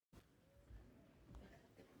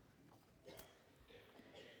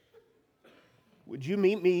Would you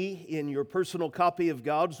meet me in your personal copy of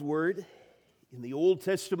God's Word in the Old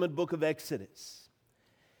Testament book of Exodus?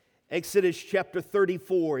 Exodus chapter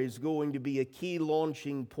 34 is going to be a key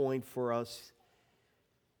launching point for us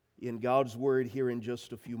in God's Word here in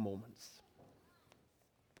just a few moments.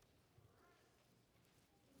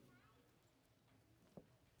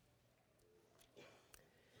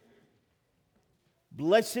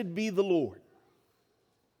 Blessed be the Lord,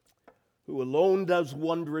 who alone does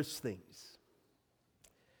wondrous things.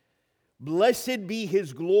 Blessed be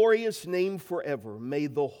His glorious name forever. May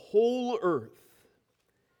the whole earth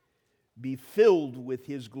be filled with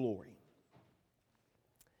His glory.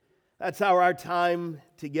 That's how our time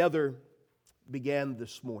together began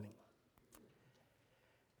this morning.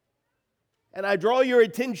 And I draw your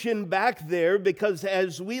attention back there because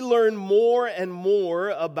as we learn more and more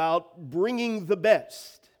about bringing the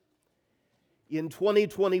best in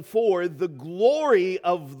 2024, the glory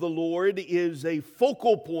of the Lord is a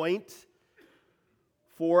focal point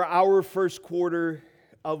for our first quarter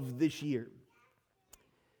of this year.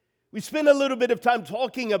 We spent a little bit of time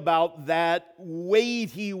talking about that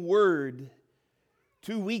weighty word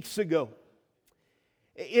 2 weeks ago.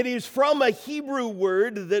 It is from a Hebrew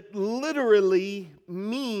word that literally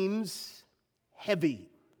means heavy.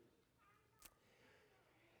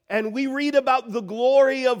 And we read about the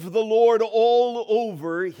glory of the Lord all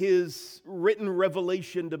over His written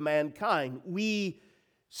revelation to mankind. We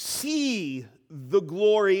see the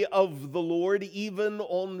glory of the Lord even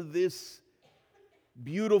on this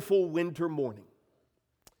beautiful winter morning.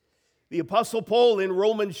 The Apostle Paul in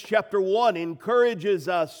Romans chapter 1 encourages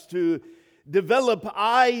us to develop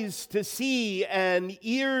eyes to see and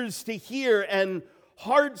ears to hear and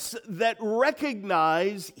hearts that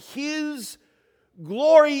recognize His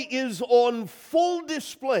glory is on full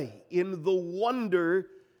display in the wonder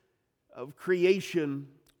of creation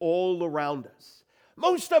all around us.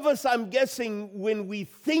 Most of us, I'm guessing, when we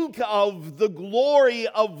think of the glory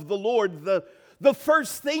of the Lord, the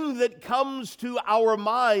first thing that comes to our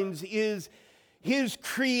minds is His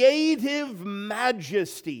creative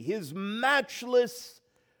majesty, His matchless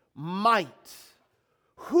might.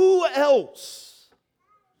 Who else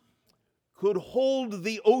could hold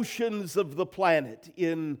the oceans of the planet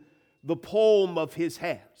in the palm of His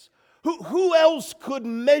hands? Who else could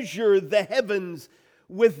measure the heavens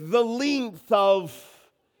with the length of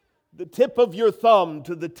the tip of your thumb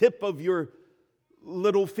to the tip of your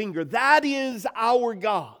little finger? That is our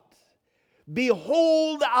God.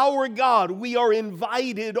 Behold our God. We are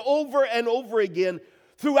invited over and over again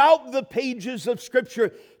throughout the pages of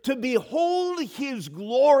Scripture to behold His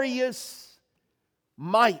glorious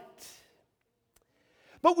might.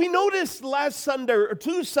 But we noticed last Sunday, or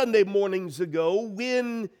 2 Sunday mornings ago,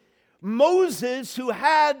 when Moses, who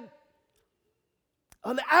had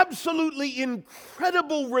an absolutely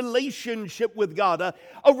incredible relationship with God,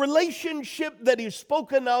 a relationship that is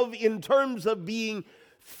spoken of in terms of being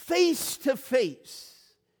face to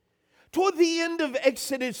face. Toward the end of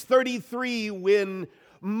Exodus 33, when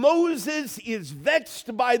Moses is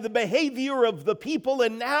vexed by the behavior of the people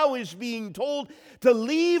and now is being told to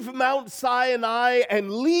leave Mount Sinai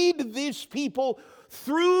and lead this people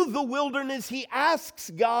through the wilderness, he asks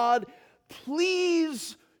God,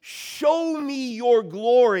 please show me your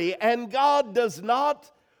glory. And God does not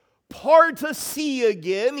part a sea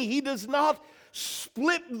again. He does not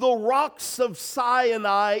split the rocks of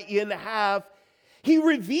Sinai in half. He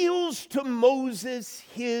reveals to Moses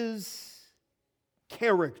His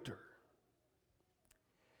character.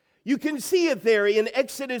 You can see it there in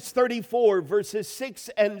Exodus 34, verses 6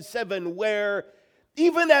 and 7, where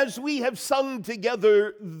even as we have sung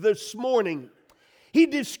together this morning, He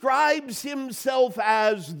describes Himself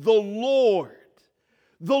as the Lord,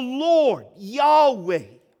 Yahweh,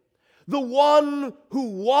 the one who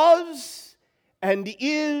was and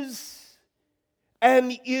is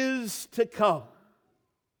to come.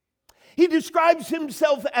 He describes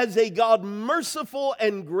Himself as a God merciful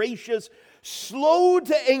and gracious, slow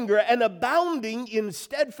to anger and abounding in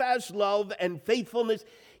steadfast love and faithfulness,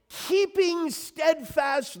 keeping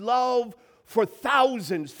steadfast love for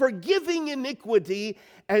thousands, forgiving iniquity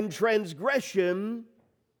and transgression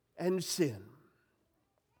and sin.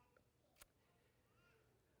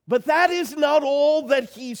 But that is not all that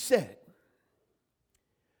He said.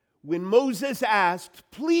 When Moses asked,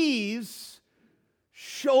 please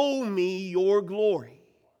show me your glory,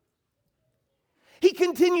 He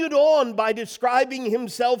continued on by describing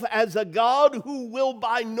Himself as a God who will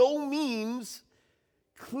by no means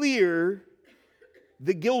clear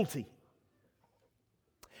the guilty,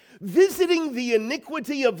 visiting the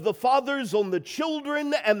iniquity of the fathers on the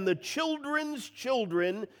children and the children's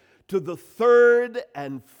children to the third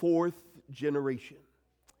and fourth generation.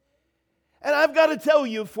 And I've got to tell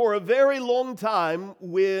you, for a very long time,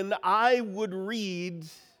 when I would read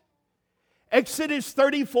Exodus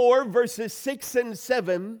 34, verses 6 and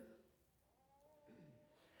 7,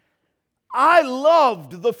 I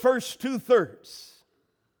loved the first two-thirds.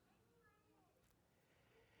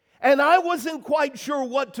 And I wasn't quite sure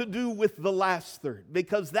what to do with the last third,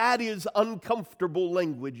 because that is uncomfortable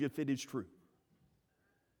language if it is true.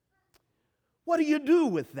 What do you do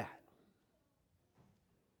with that?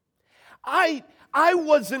 I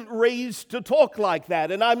wasn't raised to talk like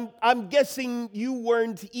that, and I'm guessing you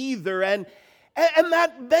weren't either. And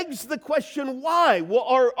that begs the question, why?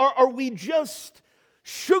 Well, are we just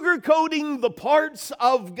sugarcoating the parts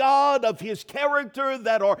of God, of His character,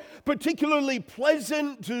 that are particularly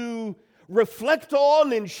pleasant to reflect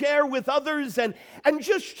on and share with others, and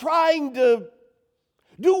just trying to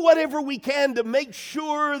do whatever we can to make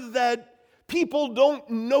sure that people don't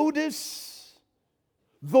notice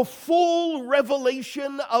the full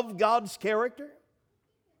revelation of God's character?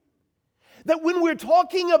 That when we're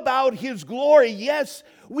talking about His glory, yes,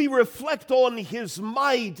 we reflect on His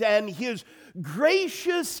might and His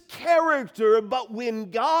gracious character, but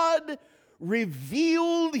when God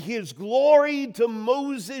revealed His glory to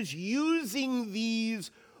Moses using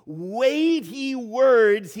these weighty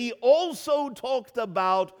words, He also talked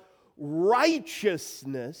about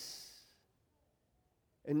righteousness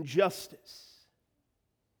and justice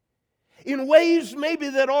in ways maybe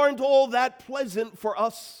that aren't all that pleasant for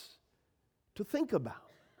us to think about.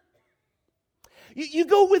 You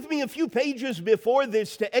go with me a few pages before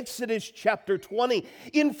this to Exodus chapter 20.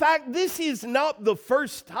 In fact, this is not the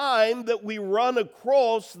first time that we run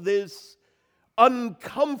across this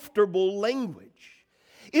uncomfortable language.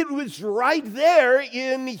 It was right there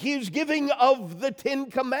in His giving of the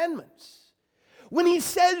Ten Commandments. When He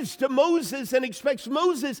says to Moses and expects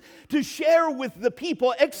Moses to share with the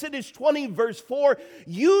people, Exodus 20 verse 4,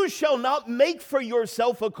 "You shall not make for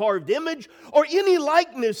yourself a carved image or any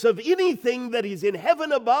likeness of anything that is in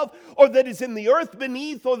heaven above, or that is in the earth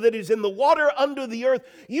beneath, or that is in the water under the earth.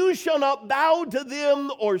 You shall not bow to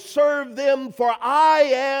them or serve them, for I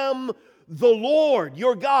am the Lord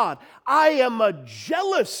your God. I am a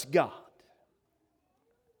jealous God,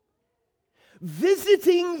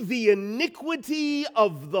 visiting the iniquity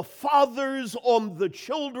of the fathers on the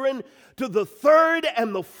children to the third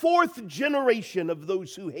and the fourth generation of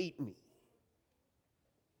those who hate me."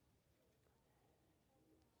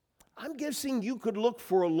 I'm guessing you could look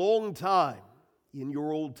for a long time in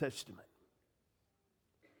your Old Testament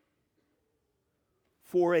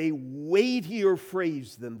for a weightier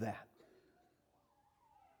phrase than that.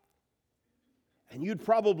 And you'd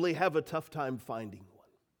probably have a tough time finding one.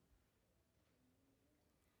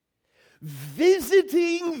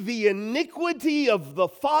 Visiting the iniquity of the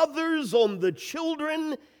fathers on the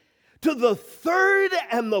children to the third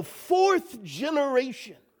and the fourth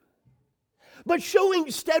generation, but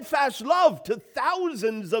showing steadfast love to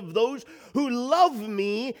thousands of those who love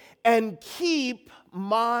me and keep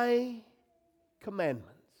my commandments.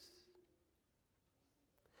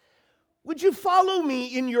 Would you follow me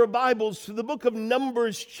in your Bibles to the book of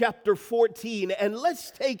Numbers chapter 14, and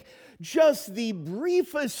let's take just the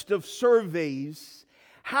briefest of surveys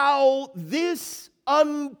how this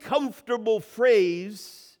uncomfortable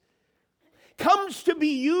phrase comes to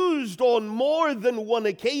be used on more than one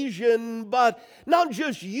occasion, but not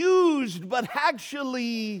just used, but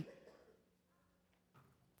actually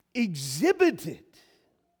exhibited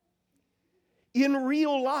in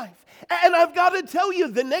real life. And I've got to tell you,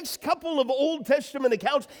 the next couple of Old Testament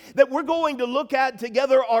accounts that we're going to look at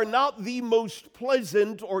together are not the most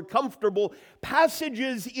pleasant or comfortable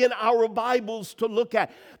passages in our Bibles to look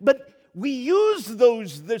at. But we use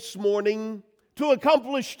those this morning to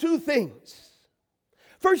accomplish two things.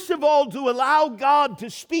 First of all, to allow God to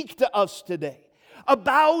speak to us today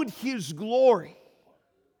about His glory.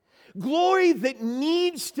 Glory that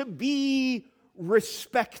needs to be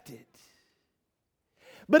respected.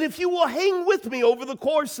 But if you will hang with me over the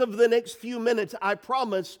course of the next few minutes, I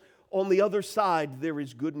promise on the other side there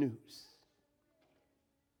is good news.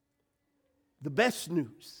 The best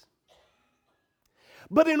news.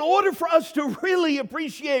 But in order for us to really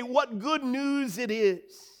appreciate what good news it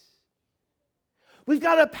is, we've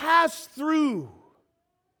got to pass through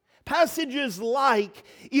passages like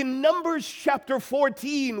in Numbers chapter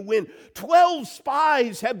 14, when 12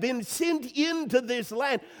 spies have been sent into this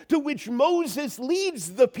land to which Moses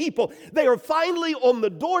leads the people. They are finally on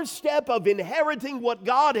the doorstep of inheriting what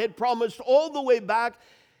God had promised all the way back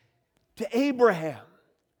to Abraham,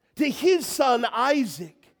 to his son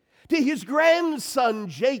Isaac, to his grandson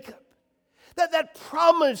Jacob. That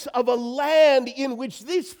promise of a land in which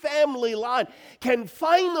this family line can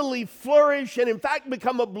finally flourish and in fact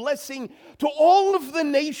become a blessing to all of the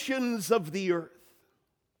nations of the earth.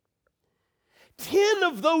 10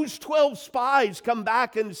 of those 12 spies come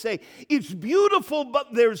back and say, it's beautiful,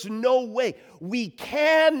 but there's no way. We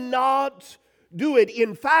cannot do it.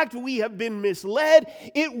 In fact, we have been misled.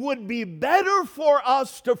 It would be better for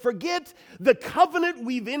us to forget the covenant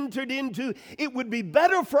we've entered into. It would be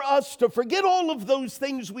better for us to forget all of those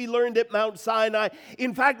things we learned at Mount Sinai.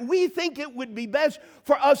 In fact, we think it would be best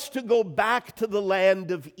for us to go back to the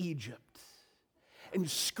land of Egypt and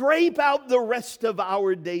scrape out the rest of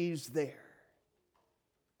our days there.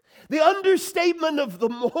 The understatement of the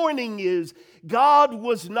morning is God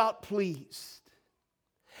was not pleased.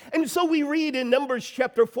 And so we read in Numbers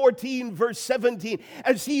chapter 14, verse 17,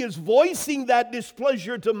 as he is voicing that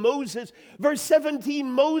displeasure to Moses, verse 17,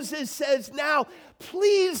 Moses says, now,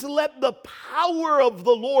 please let the power of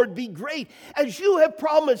the Lord be great, as you have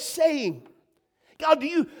promised, saying, God,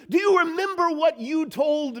 do you remember what you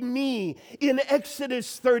told me in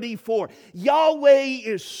Exodus 34? Yahweh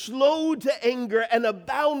is slow to anger and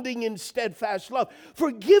abounding in steadfast love,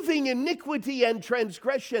 forgiving iniquity and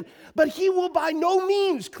transgression, but he will by no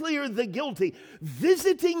means clear the guilty,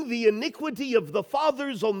 visiting the iniquity of the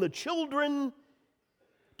fathers on the children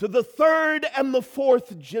to the third and the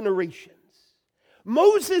fourth generations.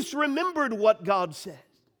 Moses remembered what God said.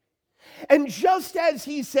 And just as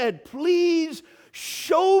he said, please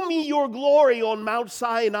show me your glory on Mount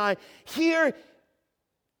Sinai, here,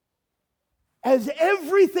 as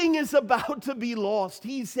everything is about to be lost,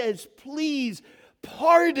 he says, please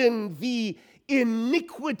pardon the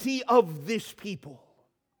iniquity of this people,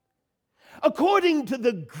 according to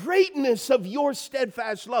the greatness of your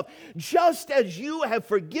steadfast love, just as you have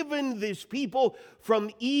forgiven this people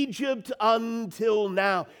from Egypt until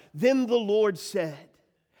now. Then the Lord said,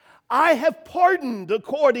 I have pardoned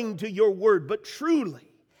according to your word, but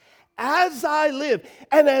truly, as I live,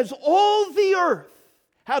 and as all the earth,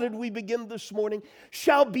 how did we begin this morning?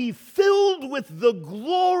 Shall be filled with the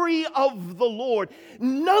glory of the Lord.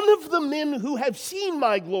 None of the men who have seen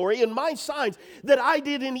my glory and my signs that I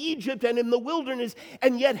did in Egypt and in the wilderness,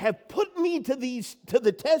 and yet have put me to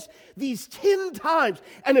the test these 10 times,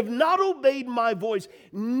 and have not obeyed my voice,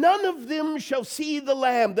 none of them shall see the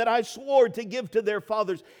Lamb that I swore to give to their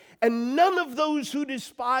fathers, and none of those who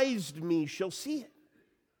despised me shall see it.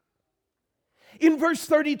 In verse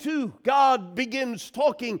 32, God begins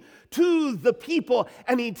talking to the people,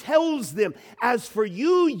 and he tells them, as for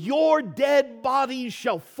you, your dead bodies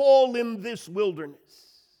shall fall in this wilderness.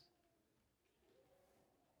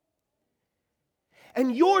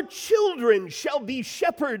 And your children shall be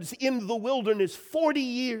shepherds in the wilderness 40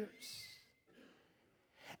 years,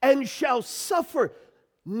 and shall suffer.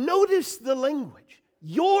 Notice the language.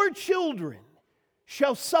 Your children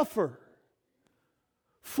shall suffer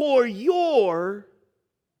for your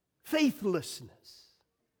faithlessness,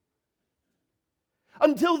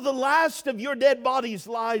 until the last of your dead bodies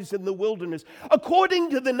lies in the wilderness. According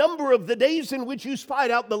to the number of the days in which you spied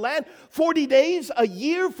out the land, 40 days, a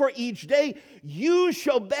year for each day, you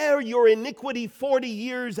shall bear your iniquity 40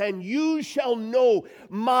 years, and you shall know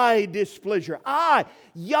my displeasure. I,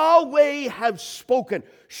 Yahweh, have spoken.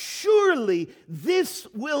 Surely this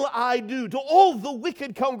will I do to all the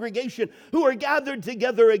wicked congregation who are gathered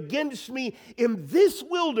together against me in this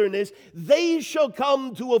wilderness. They shall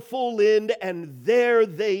come to a full end, and there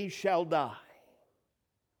they shall die.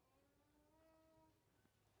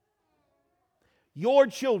 Your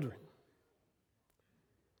children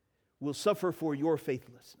will suffer for your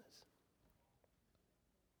faithlessness.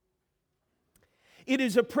 It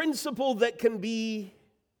is a principle that can be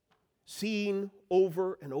seen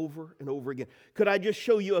over and over and over again. Could I just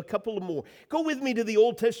show you a couple more? Go with me to the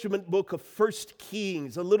Old Testament book of 1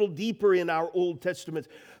 Kings, a little deeper in our Old Testament.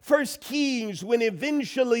 1 Kings, when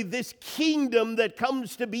eventually this kingdom that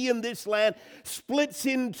comes to be in this land splits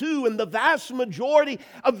in two, and the vast majority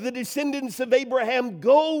of the descendants of Abraham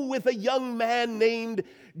go with a young man named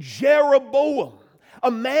Jeroboam,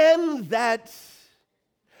 a man that,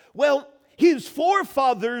 well, his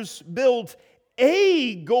forefathers built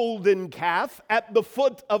a golden calf at the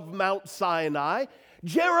foot of Mount Sinai.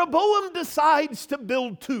 Jeroboam decides to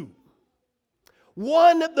build two.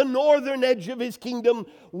 One at the northern edge of his kingdom,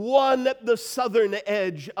 one at the southern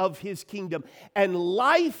edge of his kingdom. And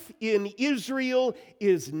life in Israel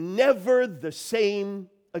is never the same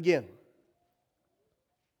again.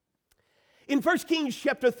 In 1 Kings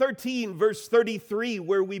chapter 13, verse 33,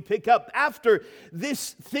 where we pick up, after this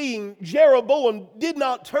thing, Jeroboam did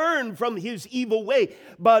not turn from his evil way,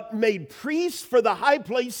 but made priests for the high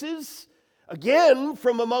places, Again,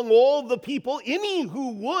 from among all the people, any who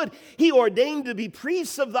would, he ordained to be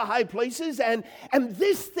priests of the high places, and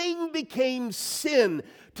this thing became sin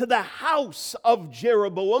to the house of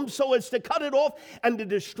Jeroboam, so as to cut it off and to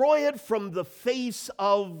destroy it from the face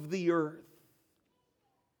of the earth.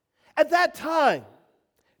 At that time,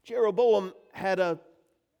 Jeroboam had a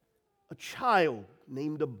child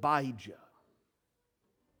named Abijah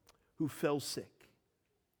who fell sick.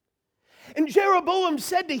 And Jeroboam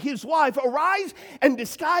said to his wife, "Arise and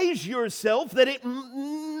disguise yourself, that it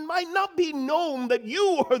might not be known that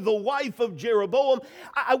you are the wife of Jeroboam.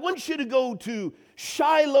 I want you to go to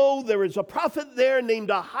Shiloh. There is a prophet there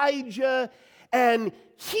named Ahijah, and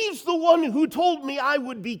he's the one who told me I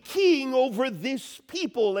would be king over this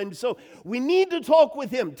people. And so we need to talk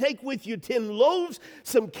with him. Take with you 10 loaves,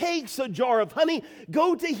 some cakes, a jar of honey.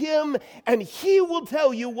 Go to him, and he will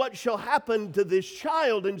tell you what shall happen to this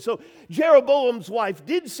child." And so Jeroboam's wife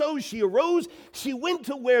did so. She arose. She went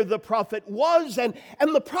to where the prophet was, and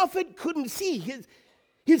the prophet couldn't see.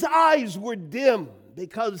 His eyes were dim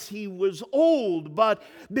because he was old. But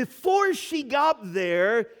before she got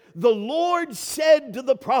there, the Lord said to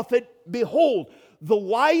the prophet, "Behold, the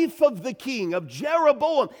wife of the king of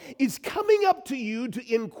Jeroboam is coming up to you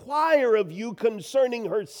to inquire of you concerning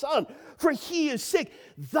her son, for he is sick.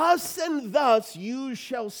 Thus and thus you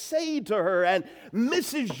shall say to her." And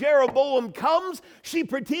Mrs. Jeroboam comes. She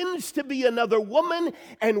pretends to be another woman,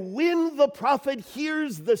 and when the prophet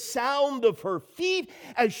hears the sound of her feet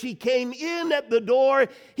as she came in at the door,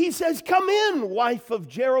 he says, "Come in, wife of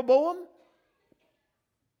Jeroboam."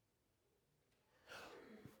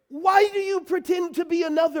 "Why do you pretend to be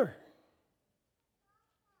another?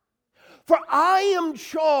 For I am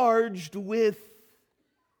charged with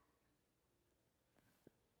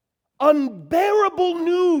unbearable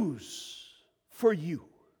news for you.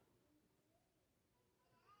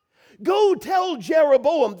 Go tell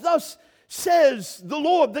Jeroboam, thus says the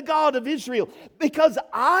Lord, the God of Israel, because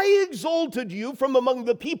I exalted you from among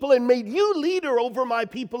the people and made you leader over my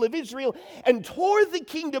people of Israel, and tore the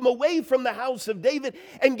kingdom away from the house of David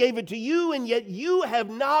and gave it to you, and yet you have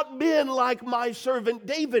not been like my servant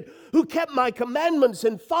David, who kept my commandments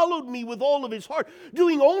and followed me with all of his heart,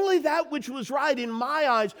 doing only that which was right in my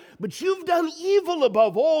eyes. But you've done evil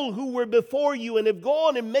above all who were before you, and have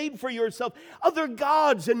gone and made for yourself other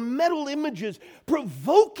gods and metal images,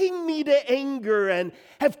 provoking me to anger, and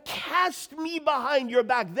have cast me behind your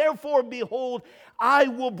back. Therefore, behold, I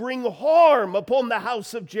will bring harm upon the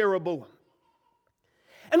house of Jeroboam,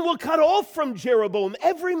 and will cut off from Jeroboam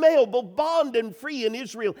every male, both bond and free in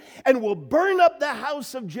Israel, and will burn up the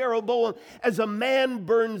house of Jeroboam as a man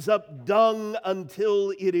burns up dung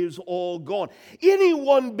until it is all gone.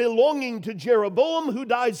 Anyone belonging to Jeroboam who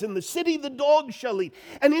dies in the city, the dogs shall eat,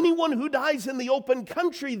 and anyone who dies in the open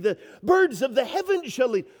country, the birds of the heavens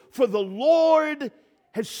shall eat, for the Lord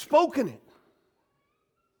has spoken it."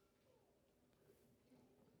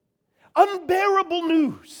 Unbearable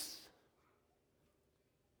news.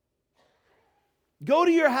 Go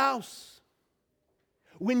to your house.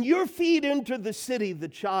 When your feet enter the city, the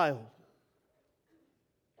child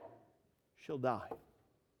shall die.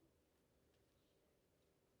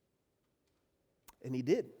 And he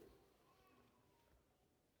did.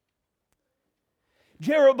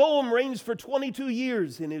 Jeroboam reigns for 22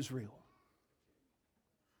 years in Israel.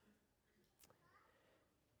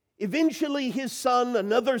 Eventually, his son,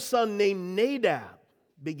 another son named Nadab,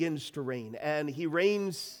 begins to reign, and he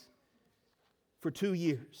reigns for 2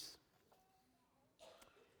 years.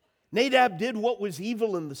 Nadab did what was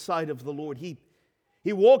evil in the sight of the Lord. He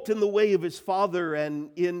walked in the way of his father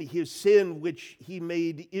and in his sin, which he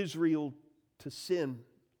made Israel to sin.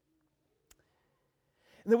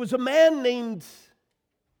 And there was a man named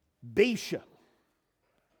Baasha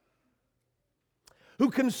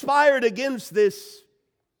who conspired against this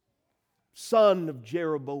son of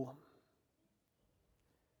Jeroboam,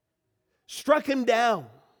 struck him down.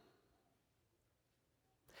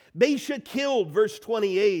 Baasha killed, verse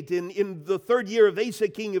 28, in the 3rd year of Asa,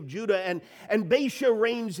 king of Judah, and Baasha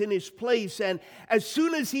reigns in his place. And as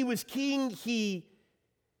soon as he was king, he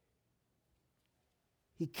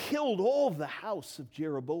killed all the house of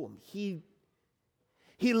Jeroboam. He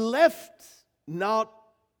left not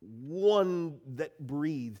one that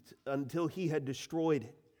breathed until he had destroyed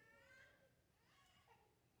it.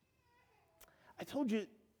 I told you,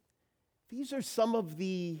 these are some of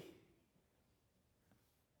the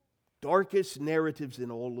darkest narratives in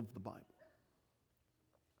all of the Bible.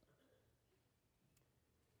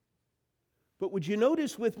 But would you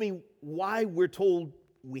notice with me why we're told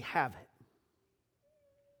we have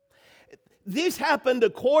it? this happened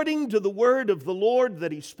according to the word of the Lord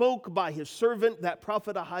that he spoke by his servant, that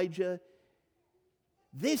prophet Ahijah.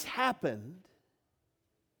 This happened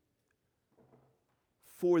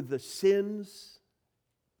for the sins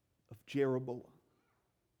of Jeroboam.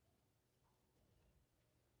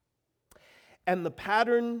 And the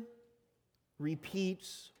pattern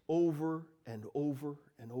repeats over and over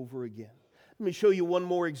and over again. Let me show you one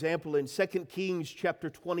more example in 2 Kings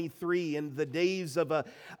chapter 23, in the days of a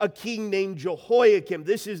king named Jehoiakim.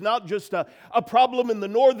 This is not just a problem in the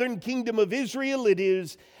northern kingdom of Israel, it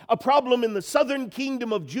is a problem in the southern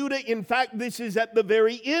kingdom of Judah. In fact, this is at the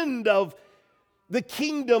very end of the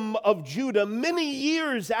kingdom of Judah. Many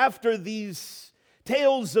years after these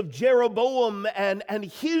tales of Jeroboam and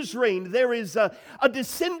his reign, there is a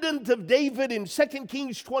descendant of David in 2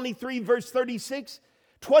 Kings 23, verse 36.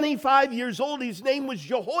 25 years old. His name was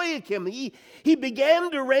Jehoiakim. He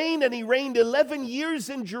began to reign, and he reigned 11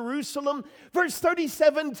 years in Jerusalem. Verse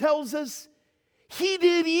 37 tells us he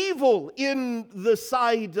did evil in the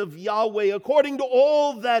sight of Yahweh according to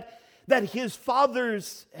all that his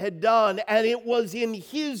fathers had done. And it was in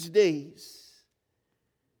his days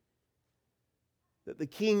that the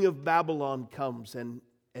king of Babylon comes and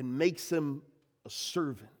makes him a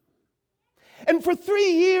servant. And for 3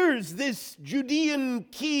 years, this Judean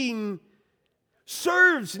king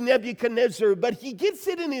serves Nebuchadnezzar, but he gets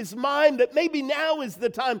it in his mind that maybe now is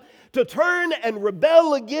the time to turn and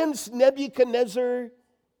rebel against Nebuchadnezzar.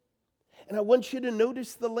 And I want you to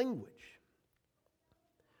notice the language.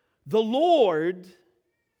 The Lord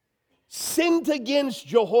sent against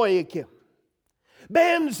Jehoiakim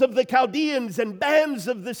bands of the Chaldeans and bands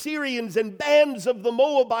of the Syrians and bands of the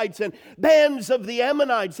Moabites and bands of the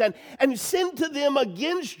Ammonites and sent to them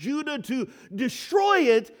against Judah to destroy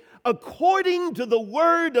it according to the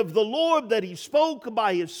word of the Lord that he spoke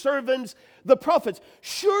by his servants, the prophets.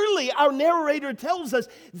 Surely, our narrator tells us,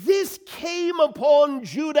 this came upon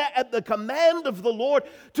Judah at the command of the Lord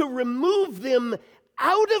to remove them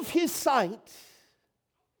out of his sight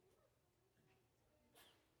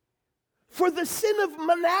for the sin of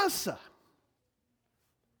Manasseh.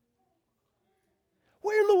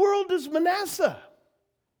 Where in the world does Manasseh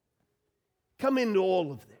come into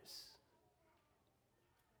all of this?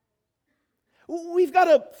 We've got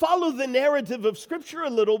to follow the narrative of Scripture a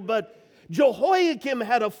little, but Jehoiakim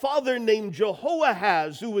had a father named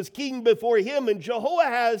Jehoahaz who was king before him, and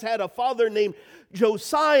Jehoahaz had a father named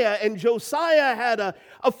Josiah, and Josiah had a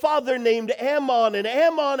father named Ammon, and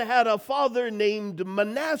Ammon had a father named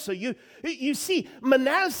Manasseh. You see,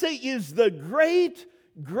 Manasseh is the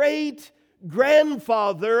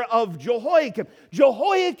great-grandfather of Jehoiakim.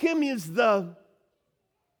 Jehoiakim is the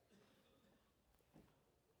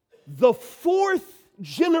fourth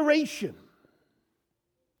generation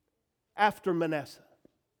after Manasseh.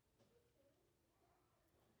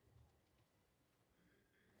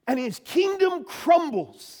 And his kingdom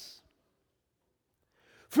crumbles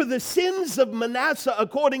for the sins of Manasseh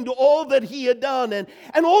according to all that he had done, and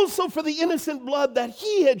also for the innocent blood that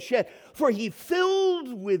he had shed. For he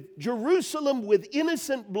filled with Jerusalem with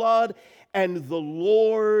innocent blood, and the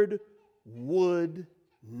Lord would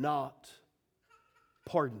not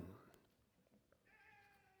pardon.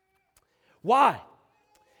 Why?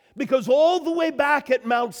 Because all the way back at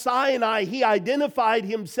Mount Sinai, he identified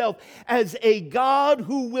himself as a God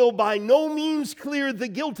who will by no means clear the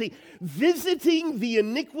guilty, visiting the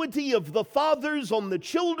iniquity of the fathers on the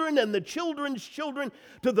children and the children's children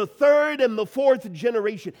to the third and the fourth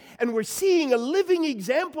generation. And we're seeing a living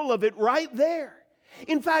example of it right there.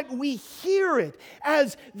 In fact, we hear it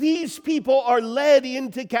as these people are led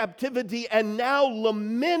into captivity and now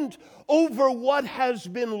lament over what has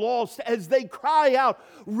been lost as they cry out,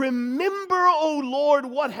 "Remember, O Lord,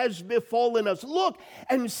 what has befallen us. Look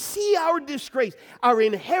and see our disgrace. Our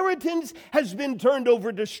inheritance has been turned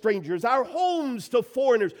over to strangers, our homes to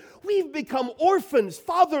foreigners. We've become orphans,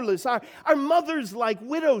 fatherless, our mothers like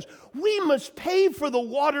widows. We must pay for the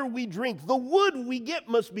water we drink. The wood we get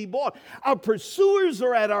must be bought. Our pursuers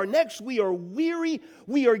are at our necks. We are weary.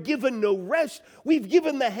 We are given no rest. We've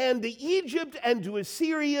given the hand to Egypt and to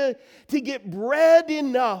Assyria to get bread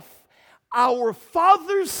enough. Our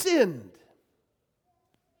fathers sinned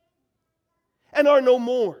and are no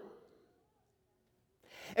more.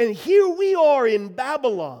 And here we are in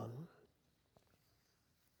Babylon,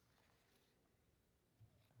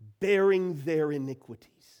 bearing their iniquities."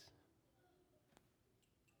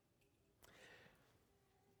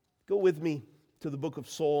 Go with me to the book of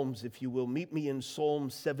Psalms, if you will. Meet me in Psalm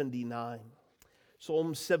 79.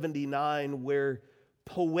 Psalm 79, where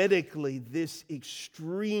poetically, this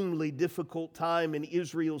extremely difficult time in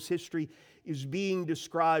Israel's history is being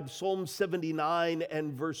described. Psalm 79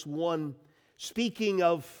 and verse 1, speaking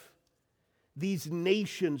of these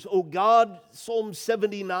nations. Oh God, Psalm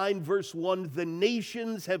 79 verse 1, the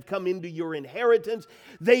nations have come into your inheritance.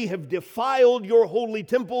 They have defiled your holy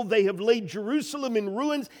temple. They have laid Jerusalem in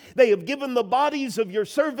ruins. They have given the bodies of your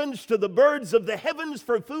servants to the birds of the heavens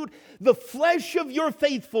for food, the flesh of your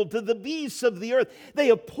faithful to the beasts of the earth. They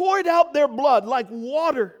have poured out their blood like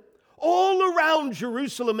water all around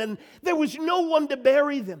Jerusalem, and there was no one to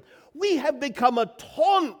bury them. We have become a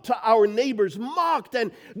taunt to our neighbors, mocked and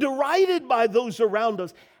derided by those around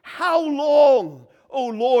us. How long, O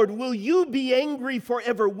Lord, will you be angry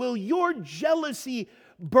forever? Will your jealousy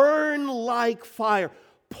burn like fire?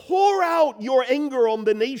 Pour out your anger on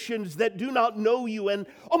the nations that do not know you and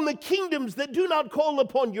on the kingdoms that do not call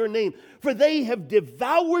upon your name. For they have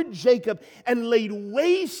devoured Jacob and laid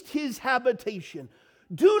waste his habitation.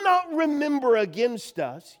 Do not remember against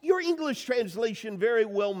us. Your English translation very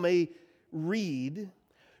well may read,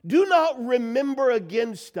 do not remember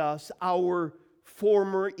against us our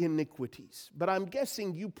former iniquities. But I'm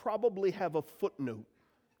guessing you probably have a footnote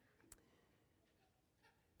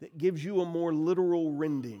that gives you a more literal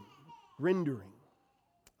rendering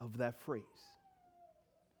of that phrase.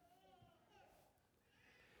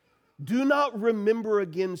 Do not remember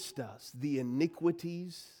against us the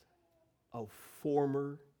iniquities of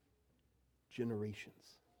former generations.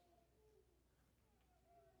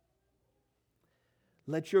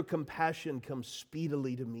 Let your compassion come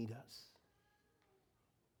speedily to meet us.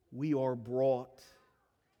 We are brought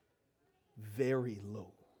very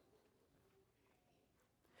low.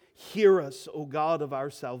 Hear us, O God of our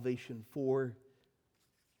salvation, for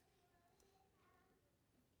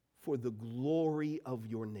the glory of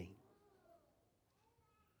your name.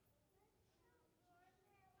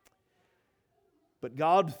 But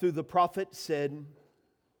God, through the prophet, said,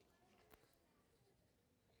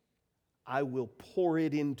 I will pour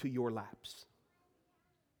it into your laps.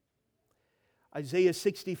 Isaiah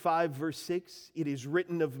 65, verse 6, it is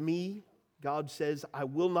written of me, God says, I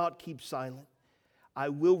will not keep silent. I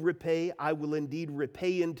will repay, I will indeed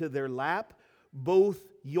repay into their lap both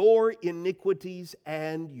your iniquities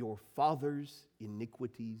and your father's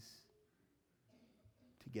iniquities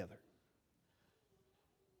together.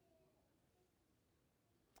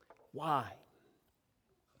 Why?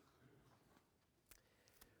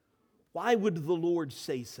 Why would the Lord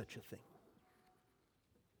say such a thing?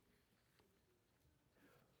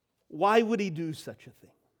 Why would He do such a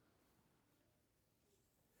thing?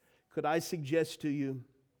 Could I suggest to you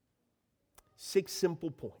 6 simple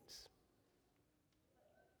points?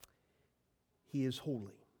 He is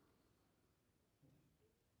holy.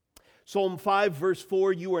 Psalm 5, verse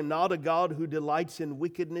 4, you are not a God who delights in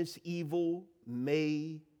wickedness. Evil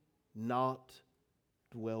may not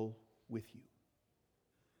dwell with you.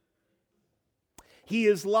 He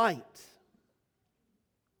is light,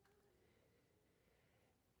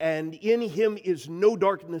 and in Him is no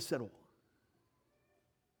darkness at all.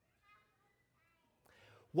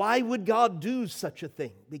 Why would God do such a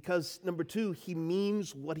thing? Because, number 2, He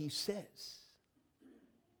means what He says.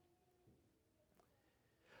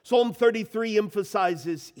 Psalm 33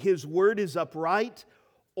 emphasizes His word is upright.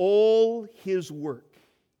 All His work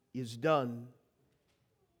is done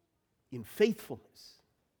in faithfulness.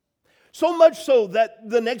 So much so that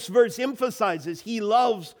the next verse emphasizes He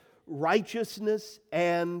loves righteousness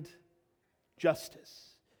and justice.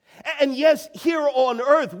 And yes, here on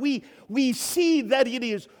earth we see that it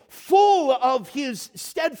is full of His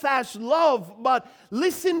steadfast love, but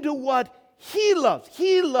listen to what He loves.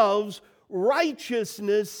 He loves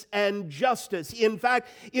righteousness and justice. In fact,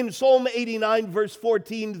 in Psalm 89, verse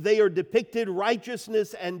 14, they are depicted,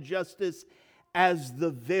 righteousness and justice, as the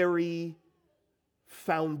very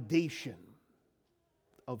foundation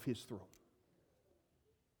of His throne.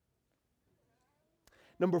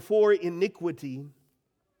 Number 4, iniquity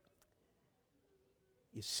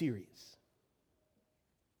is serious.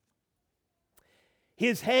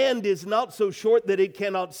 His hand is not so short that it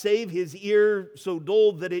cannot save, His ear so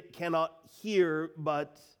dull that it cannot hear,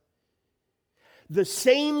 but the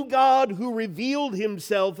same God who revealed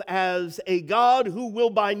Himself as a God who will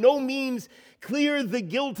by no means clear the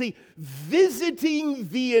guilty, visiting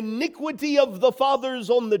the iniquity of the fathers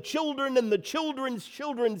on the children and the children's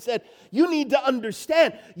children, said, you need to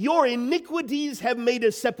understand, your iniquities have made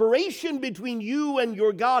a separation between you and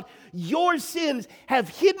your God. Your sins have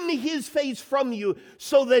hidden His face from you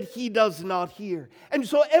so that He does not hear. And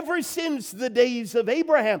so ever since the days of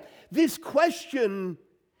Abraham, this question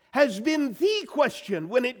has been the question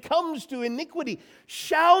when it comes to iniquity.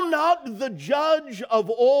 Shall not the judge of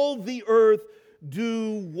all the earth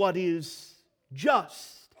do what is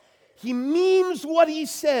just? He means what he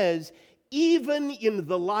says, even in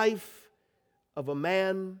the life of a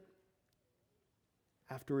man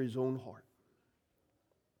after his own heart,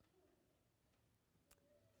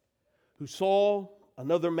 who saw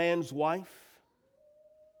another man's wife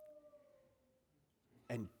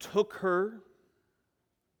and took her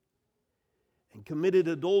and committed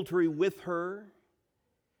adultery with her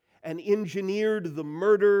and engineered the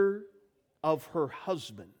murder of her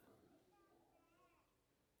husband.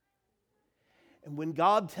 And when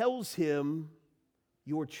God tells him,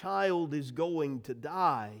 your child is going to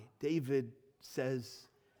die, David says,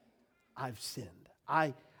 I've sinned.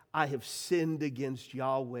 I have sinned against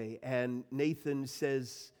Yahweh. And Nathan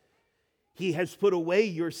says, he has put away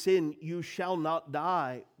your sin. You shall not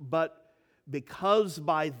die. But because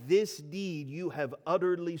by this deed you have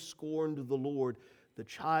utterly scorned the Lord, the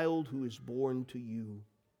child who is born to you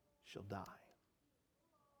shall die.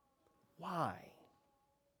 Why?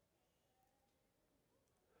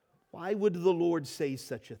 Why would the Lord say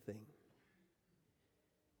such a thing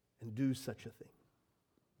and do such a thing?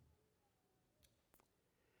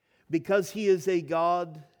 Because He is a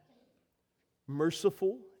God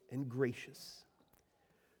merciful and gracious,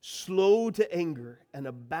 slow to anger and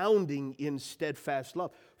abounding in steadfast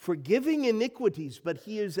love, forgiving iniquities, but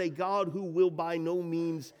He is a God who will by no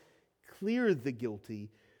means clear the guilty,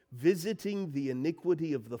 visiting the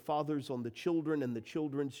iniquity of the fathers on the children and the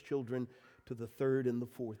children's children to the third and the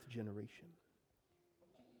fourth generation.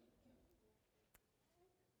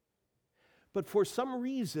 But for some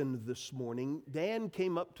reason this morning, Dan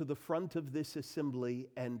came up to the front of this assembly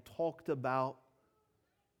and talked about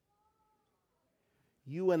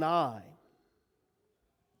you and I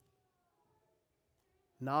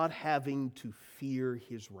not having to fear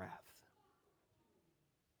His wrath.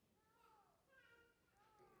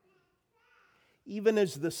 Even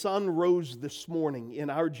as the sun rose this morning in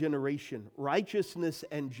our generation, righteousness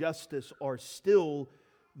and justice are still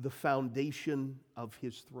the foundation of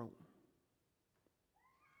His throne.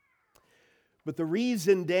 But the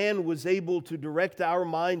reason Dan was able to direct our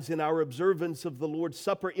minds in our observance of the Lord's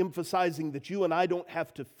Supper, emphasizing that you and I don't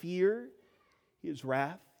have to fear His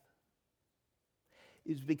wrath,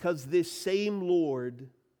 is because this same Lord,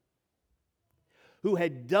 who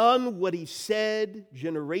had done what He said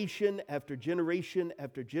generation after generation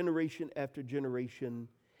after generation after generation,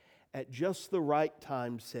 at just the right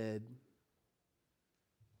time said,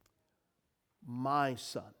 my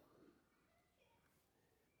Son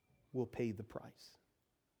will pay the price.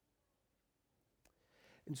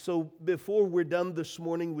 And so before we're done this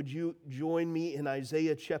morning, would you join me in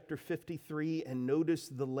Isaiah chapter 53 and notice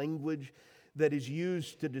the language that is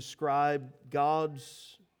used to describe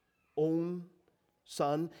God's own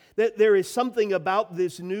Son? That there is something about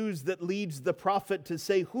this news that leads the prophet to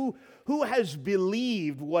say, who has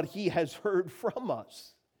believed what he has heard from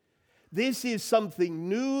us? This is something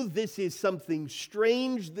new. This is something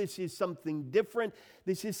strange. This is something different.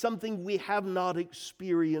 This is something we have not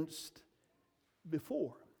experienced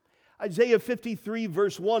before. Isaiah 53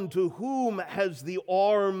 verse 1, to whom has the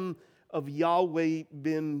arm of Yahweh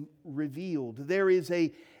been revealed? There is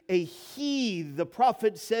a he, the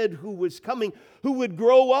prophet said, who was coming, who would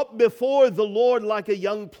grow up before the Lord like a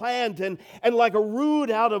young plant and like a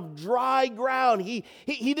root out of dry ground. He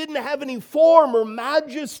didn't have any form or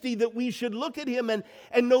majesty that we should look at him and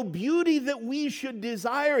no beauty that we should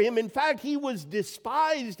desire him. In fact, he was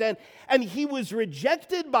despised and he was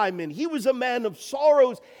rejected by men. He was a man of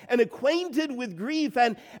sorrows and acquainted with grief.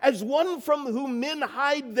 And as one from whom men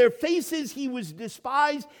hide their faces, he was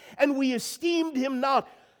despised and we esteemed him not.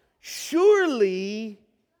 Surely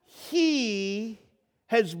He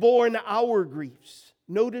has borne our griefs.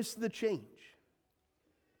 Notice the change.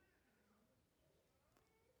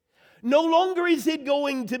 No longer is it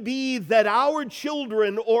going to be that our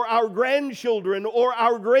children or our grandchildren or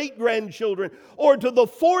our great-grandchildren or to the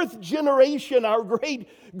fourth generation, our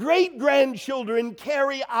great-grandchildren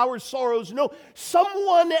carry our sorrows. No,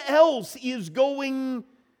 someone else is going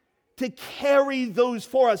to carry those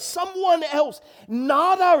for us. Someone else,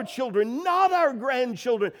 not our children, not our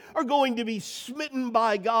grandchildren, are going to be smitten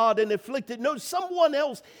by God and afflicted. No, someone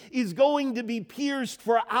else is going to be pierced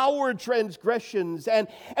for our transgressions. And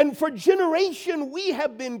for generation we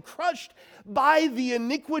have been crushed by the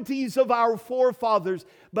iniquities of our forefathers.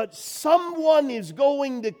 But someone is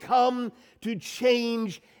going to come to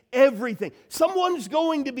change everything. Someone's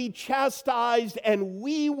going to be chastised and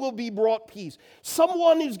we will be brought peace.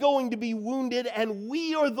 Someone is going to be wounded and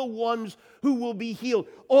we are the ones who will be healed.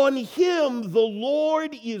 On him the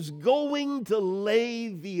Lord is going to lay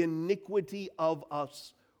the iniquity of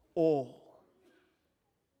us all.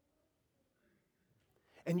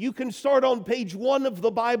 And you can start on page 1 of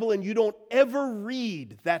the Bible and you don't ever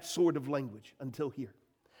read that sort of language until here.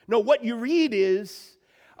 No, what you read is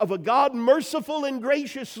of a God merciful and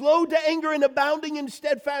gracious, slow to anger and abounding in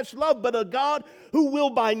steadfast love, but a God who will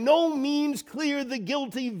by no means clear the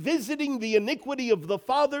guilty, visiting the iniquity of the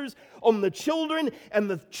fathers on the children and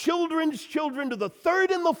the children's children to the third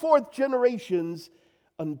and the fourth generations,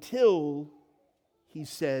 until he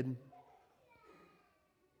said,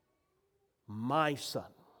 my son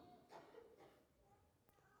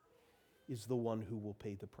is the one who will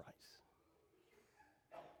pay the price.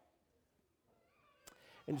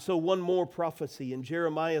 And so one more prophecy. In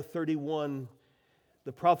Jeremiah 31,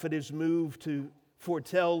 the prophet is moved to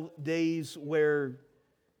foretell days where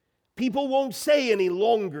people won't say any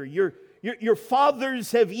longer, your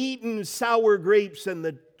fathers have eaten sour grapes and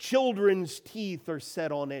the children's teeth are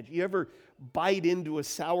set on edge. You ever bite into a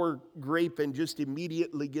sour grape and just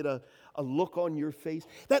immediately get a look on your face?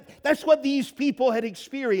 That's what these people had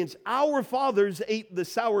experienced. Our fathers ate the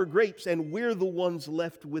sour grapes and we're the ones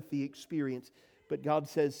left with the experience. But God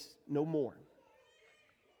says, no more.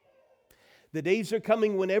 The days are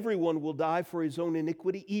coming when everyone will die for his own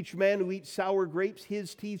iniquity. Each man who eats sour grapes,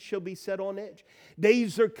 his teeth shall be set on edge.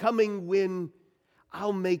 Days are coming when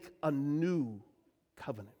I'll make a new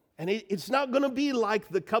covenant. And it's not going to be like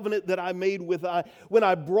the covenant that I made with when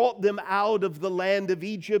I brought them out of the land of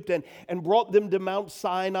Egypt and brought them to Mount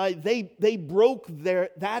Sinai. They broke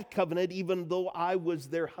that covenant even though I was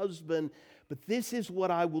their husband. But this is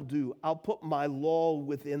what I will do. I'll put my law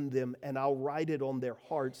within them and I'll write it on their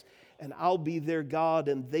hearts. And I'll be their God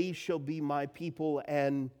and they shall be my people.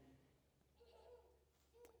 And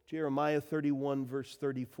Jeremiah 31 verse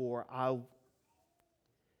 34,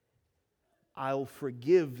 I'll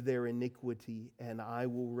forgive their iniquity and I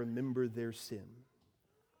will remember their sin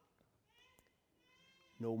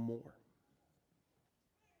no more.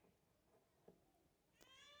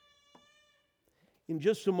 In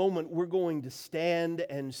just a moment, we're going to stand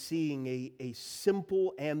and sing a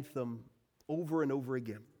simple anthem over and over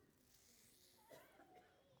again.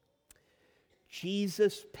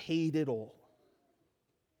 Jesus paid it all.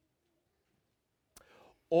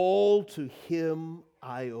 All to him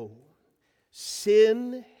I owe.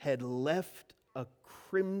 Sin had left a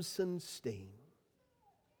crimson stain.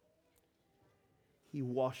 He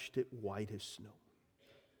washed it white as snow.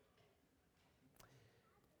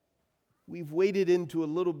 We've waded into a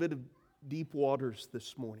little bit of deep waters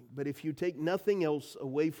this morning, but if you take nothing else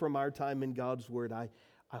away from our time in God's Word, I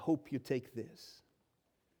hope you take this.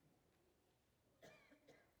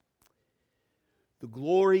 The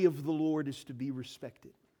glory of the Lord is to be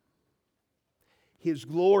respected. His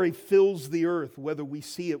glory fills the earth, whether we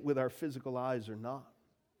see it with our physical eyes or not.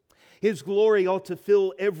 His glory ought to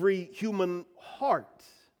fill every human heart.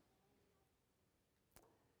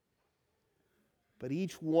 But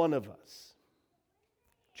each one of us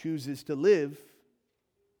chooses to live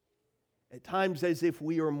at times as if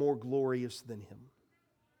we are more glorious than him.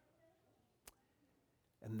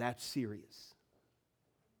 And that's serious.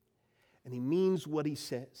 And he means what he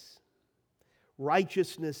says.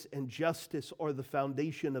 Righteousness and justice are the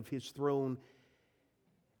foundation of his throne.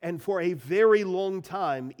 And for a very long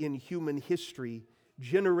time in human history,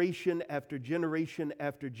 generation after generation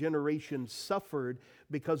after generation suffered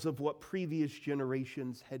because of what previous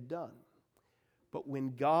generations had done. But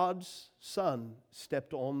when God's Son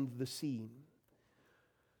stepped on the scene,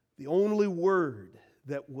 the only word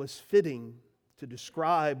that was fitting to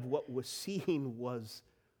describe what was seen was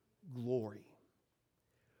glory.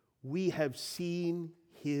 We have seen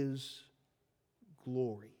his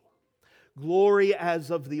glory. Glory as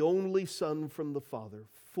of the only Son from the Father,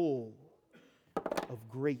 full of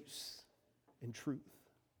grace and truth.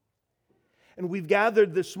 And we've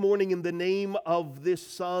gathered this morning in the name of this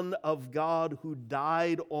Son of God who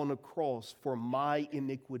died on a cross for my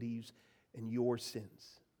iniquities and your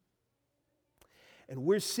sins. And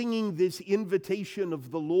we're singing this invitation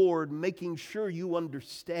of the Lord, making sure you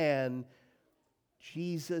understand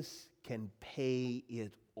Jesus can pay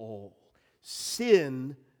it all.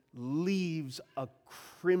 Sin leaves a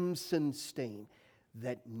crimson stain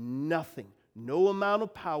that nothing, no amount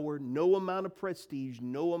of power, no amount of prestige,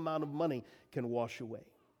 no amount of money can wash away.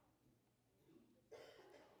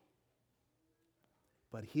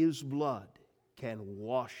 But his blood can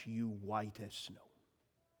wash you white as snow.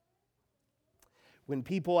 When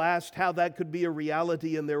people asked how that could be a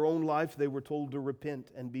reality in their own life, they were told to repent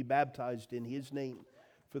and be baptized in His name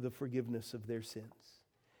for the forgiveness of their sins.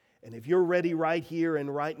 And if you're ready right here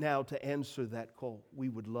and right now to answer that call, we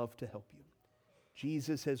would love to help you.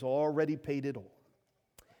 Jesus has already paid it all.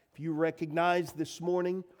 If you recognize this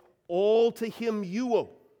morning, all to Him you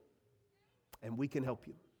owe, and we can help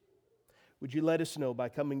you, would you let us know by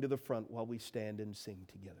coming to the front while we stand and sing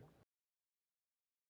together?